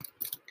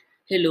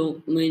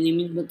Hello, my name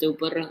is Mateo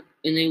Parra,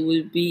 and I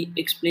will be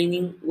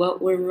explaining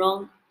what went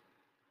wrong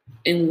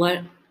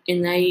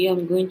and I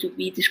am going to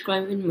be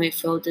describing my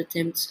failed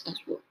attempts as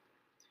well.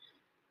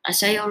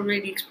 As I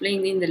already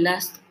explained in the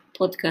last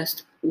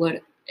podcast,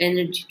 what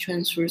energy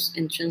transfers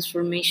and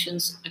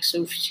transformations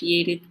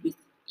associated with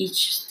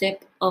each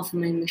step of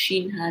my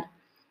machine had,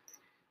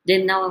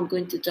 then now I'm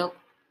going to talk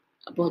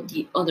about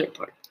the other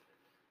part.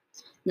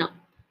 Now,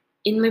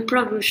 in my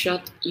progress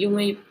shot, you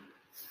may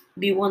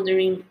be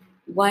wondering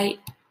why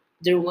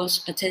there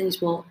was a tennis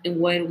ball and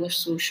why it was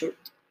so short.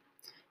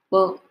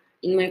 Well,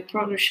 in my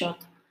progress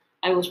shot,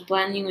 I was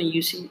planning on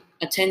using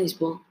a tennis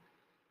ball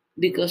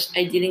because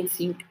I didn't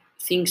think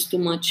things too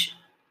much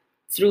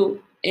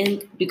through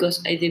and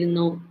because I didn't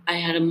know I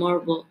had a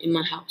marble in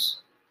my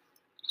house.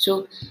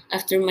 So,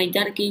 after my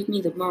dad gave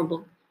me the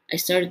marble, I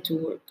started to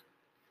work.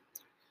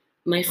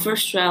 My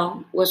first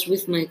trial was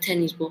with my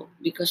tennis ball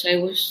because I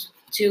was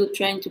still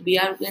trying to be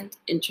arrogant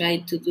and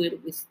tried to do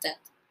it with that.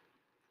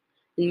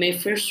 In my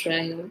first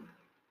trial,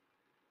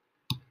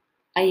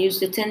 I used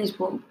the tennis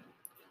ball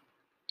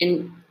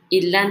and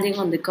it landing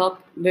on the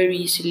cup very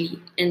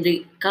easily, and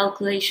the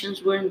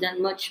calculations weren't that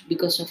much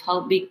because of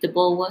how big the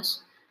ball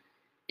was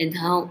and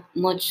how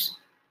much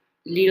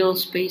little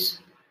space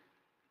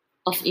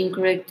of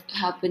incorrect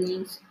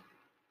happenings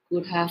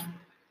could have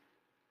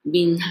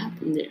been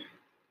happened there.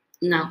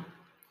 Now,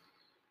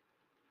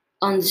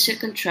 on the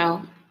second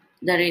trial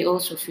that I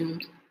also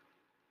filmed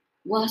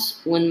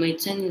was when my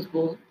tennis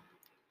ball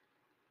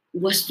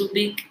was too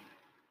big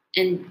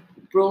and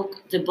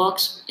broke the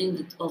box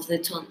of the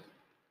tunnel.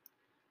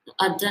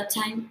 At that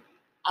time,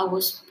 I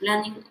was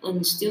planning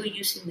on still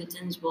using the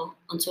tennis ball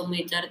until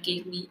my dad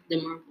gave me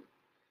the marble.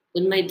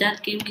 When my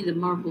dad gave me the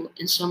marble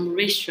and some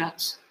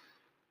racetracks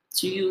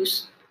to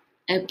use,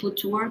 I put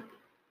to work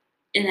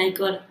and I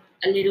got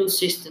a little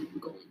system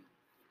going.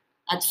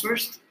 At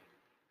first,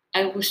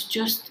 I was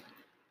just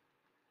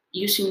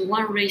using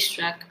one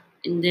racetrack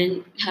and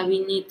then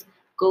having it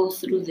go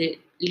through the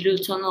little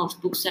tunnel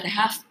of books that I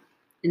have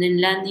and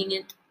then landing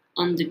it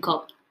on the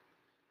cup.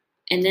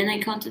 And then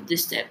I counted the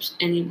steps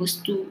and it was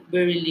too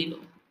very little.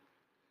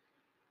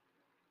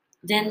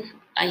 Then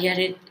I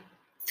added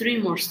three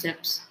more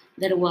steps.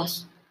 That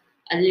was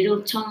a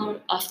little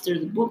tunnel after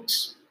the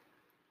books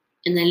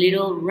and a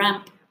little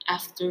ramp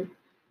after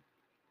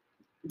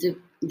the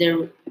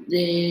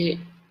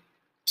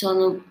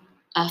tunnel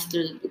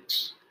after the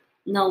books.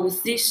 Now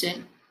with this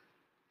said,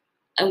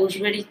 I was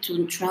ready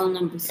to trial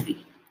number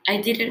three.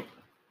 I did it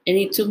and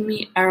it took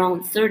me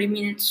around 30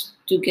 minutes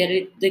to get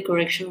it the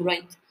correction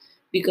right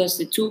because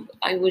the tube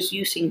I was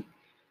using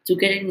to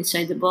get it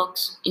inside the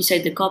box,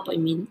 inside the cup I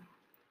mean,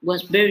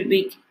 was very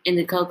big and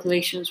the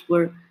calculations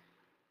were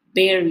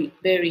very,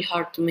 very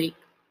hard to make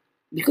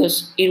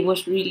because it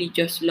was really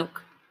just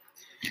luck.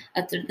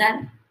 After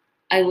that,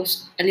 I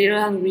was a little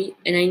hungry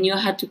and I knew I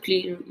had to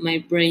clear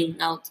my brain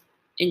out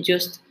and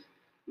just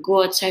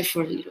go outside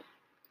for a little.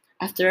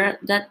 After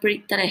that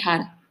break that I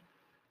had,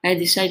 I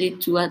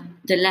decided to add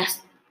the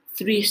last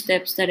three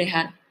steps that I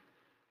had.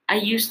 I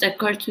used a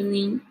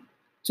cartooning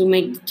to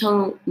make the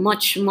tunnel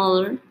much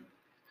smaller,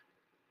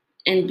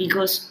 and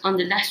because on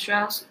the last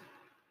trials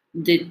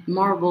the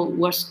marble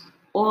was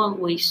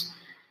always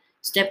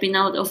stepping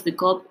out of the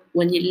cup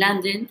when it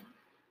landed,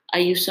 I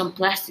used some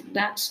plastic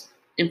bags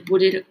and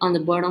put it on the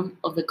bottom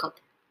of the cup.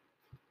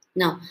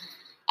 Now,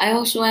 I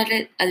also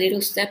added a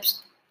little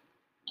stairs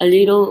on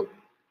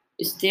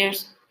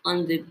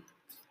the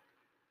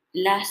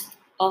last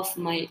of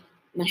my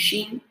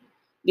machine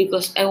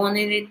because I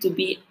wanted it to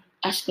be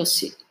as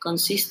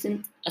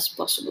consistent as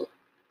possible.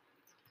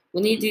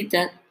 When I did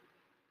that,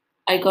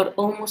 I got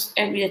almost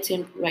every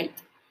attempt right,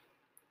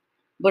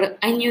 but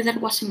I knew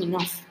that wasn't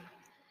enough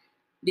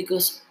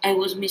because I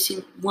was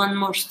missing one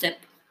more step.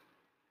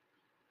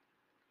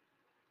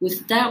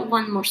 With that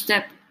one more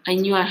step, I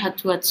knew I had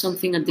to add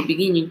something at the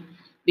beginning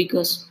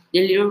because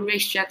the little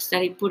racetracks that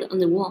I put on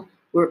the wall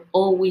were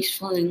always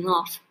falling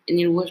off and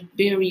it was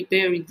very,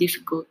 very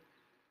difficult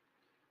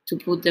to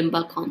put them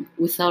back on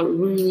without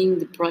ruining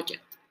the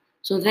project.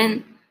 So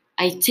then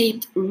I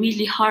taped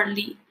really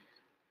hardly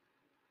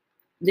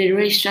the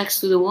racetracks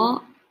to the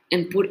wall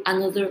and put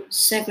another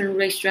seven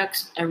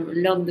racetracks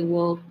along the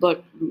wall,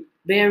 but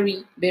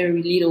very,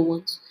 very little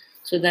ones,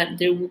 so that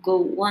they will go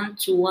one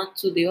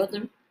to the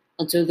other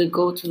until they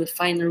go to the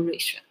final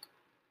racetrack.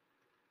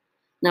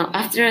 Now,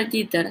 after I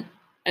did that,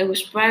 I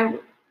was proud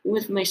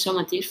with my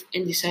summative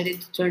and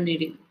decided to turn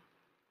it in.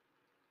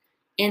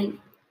 And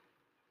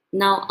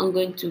now I'm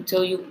going to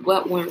tell you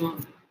what went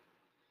wrong.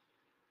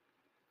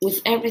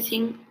 With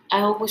everything,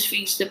 I always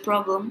fix the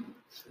problem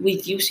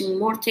with using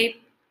more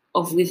tape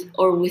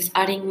or with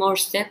adding more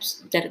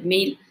steps that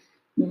made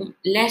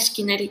less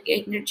kinetic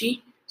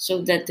energy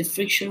so that the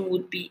friction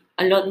would be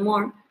a lot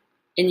more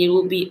and it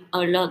would be a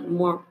lot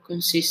more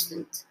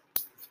consistent.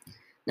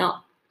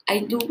 Now, I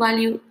do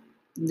value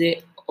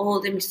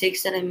all the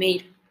mistakes that I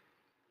made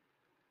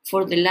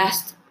for the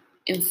last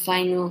and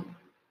final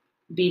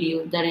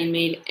video that I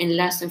made and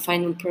last and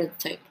final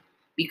prototype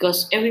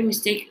because every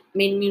mistake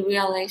made me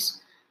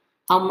realize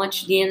how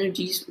much the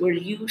energies were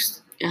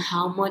used and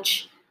how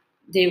much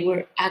they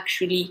were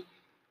actually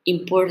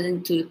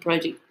important to the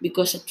project.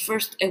 Because at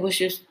first I was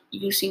just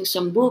using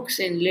some books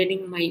and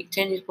letting my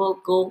tennis ball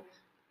go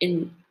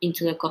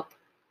into the cup.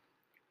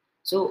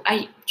 So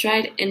I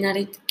tried and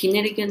added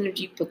kinetic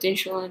energy,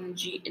 potential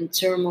energy, and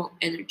thermal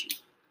energy.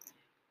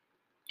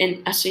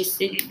 And as I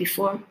stated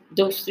before,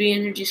 those three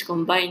energies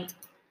combined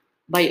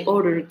by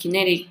order,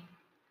 kinetic,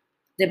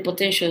 the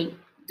potential,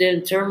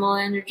 the thermal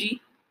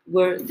energy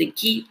were the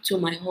key to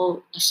my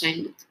whole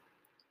assignment.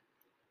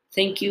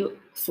 Thank you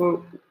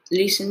for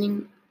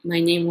listening. My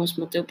name was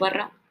Mateo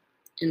Parra,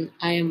 and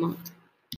I am out.